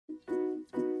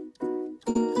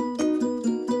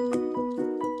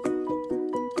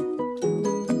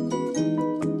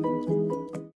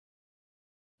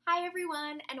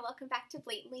to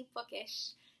Blatantly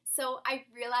Bookish. So I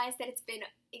realized that it's been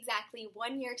exactly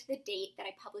 1 year to the date that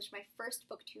I published my first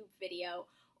booktube video,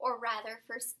 or rather,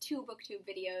 first 2 booktube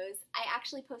videos. I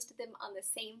actually posted them on the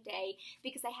same day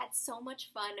because I had so much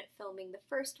fun filming the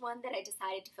first one that I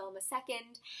decided to film a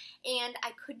second, and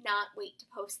I could not wait to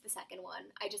post the second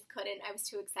one. I just couldn't. I was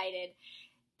too excited.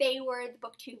 They were the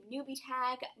Booktube newbie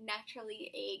tag,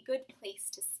 naturally a good place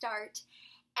to start,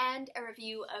 and a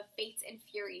review of Fates and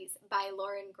Furies by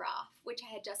Lauren Groff, which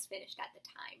I had just finished at the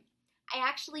time. I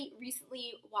actually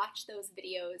recently watched those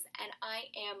videos and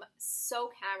I am so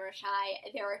camera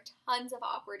shy. There are tons of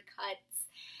awkward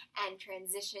cuts and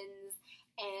transitions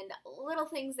and little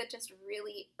things that just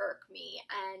really irk me,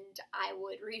 and I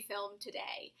would refilm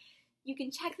today. You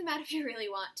can check them out if you really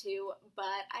want to,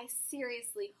 but I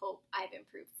seriously hope I've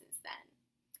improved since then.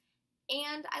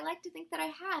 And I like to think that I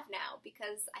have now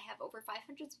because I have over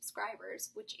 500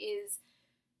 subscribers, which is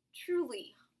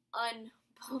truly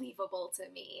unbelievable to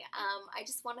me. I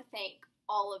just want to thank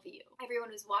all of you, everyone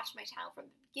who's watched my channel from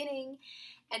the beginning,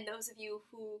 and those of you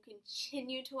who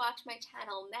continue to watch my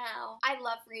channel now. I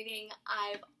love reading.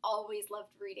 I've always loved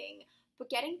reading. But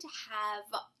getting to have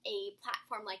a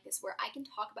platform like this where I can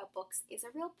talk about books is a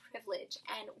real privilege,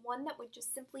 and one that would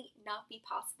just simply not be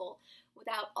possible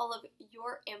without all of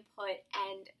your input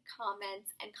and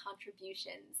comments and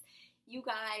contributions. You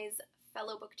guys,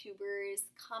 fellow booktubers,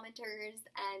 commenters,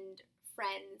 and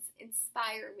friends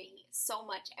inspire me so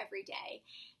much every day,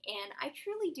 and I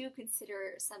truly do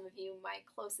consider some of you my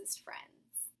closest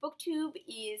friends. Booktube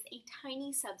is a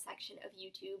tiny subsection of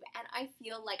YouTube, and I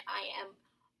feel like I am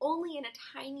only in a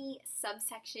tiny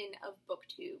subsection of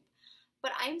Booktube,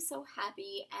 but I'm so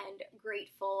happy and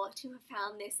grateful to have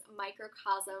found this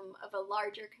microcosm of a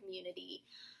larger community,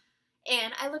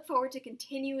 and I look forward to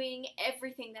continuing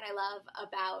everything that I love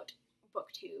about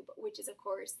Booktube, which is of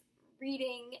course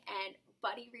reading and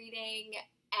buddy reading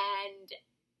and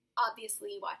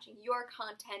obviously watching your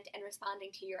content and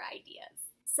responding to your ideas.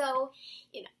 So,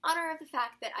 in honor of the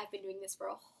fact that I've been doing this for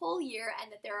a whole year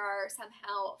and that there are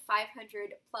somehow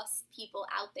 500 plus people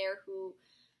out there who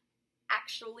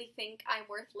actually think I'm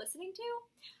worth listening to,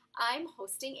 I'm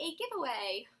hosting a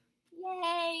giveaway.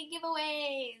 Yay,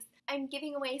 giveaways! I'm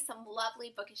giving away some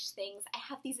lovely bookish things. I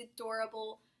have these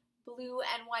adorable blue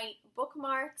and white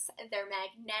bookmarks. They're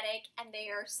magnetic and they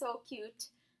are so cute.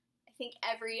 I think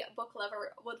every book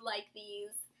lover would like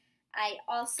these. I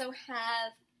also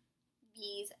have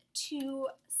these 2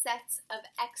 sets of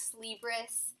Ex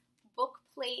Libris book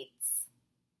plates.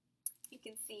 You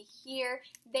can see here,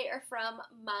 they are from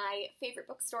my favorite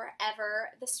bookstore ever,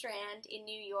 The Strand in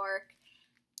New York.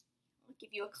 I'll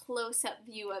give you a close-up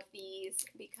view of these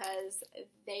because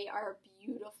they are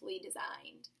beautifully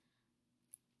designed.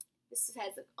 This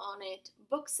says on it,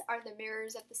 "Books are the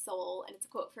mirrors of the soul," and it's a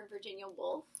quote from Virginia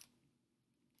Woolf.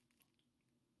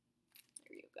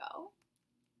 There you go.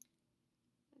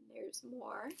 There's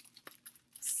more.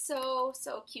 So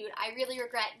cute. I really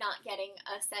regret not getting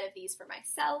a set of these for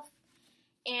myself.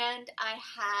 And I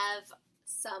have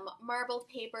some marbled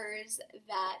papers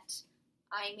that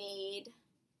I made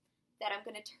that I'm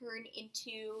going to turn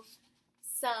into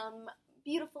some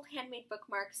beautiful handmade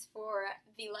bookmarks for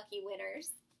the lucky winners.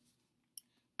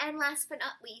 And last but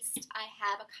not least, I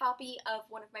have a copy of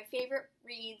one of my favorite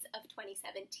reads of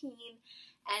 2017,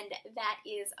 and that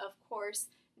is, of course,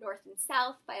 North and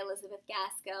South by Elizabeth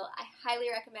Gaskell. I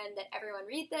highly recommend that everyone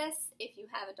read this if you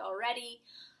haven't already.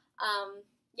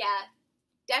 Yeah,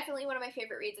 definitely one of my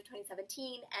favorite reads of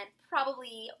 2017 and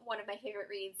probably one of my favorite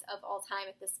reads of all time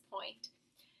at this point.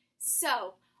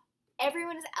 So,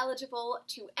 everyone is eligible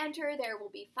to enter. There will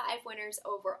be 5 winners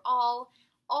overall.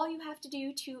 All you have to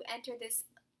do to enter this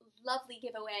lovely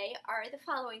giveaway are the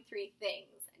following 3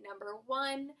 things. Number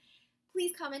 1,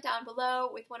 please comment down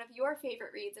below with one of your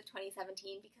favorite reads of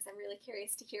 2017 because I'm really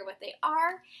curious to hear what they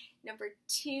are. Number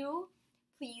 2,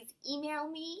 please email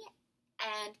me,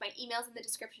 and my email's in the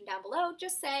description down below.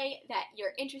 Just say that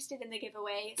you're interested in the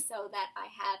giveaway so that I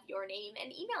have your name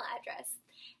and email address.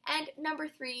 And number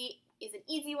 3 is an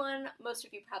easy one. Most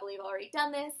of you probably have already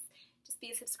done this. Just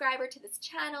be a subscriber to this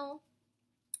channel.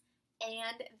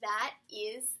 And that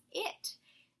is it.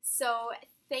 So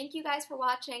thank you guys for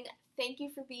watching. Thank you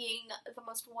for being the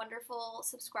most wonderful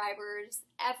subscribers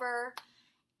ever.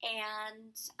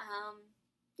 And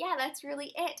yeah, that's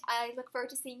really it. I look forward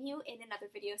to seeing you in another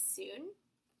video soon.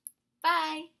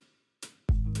 Bye!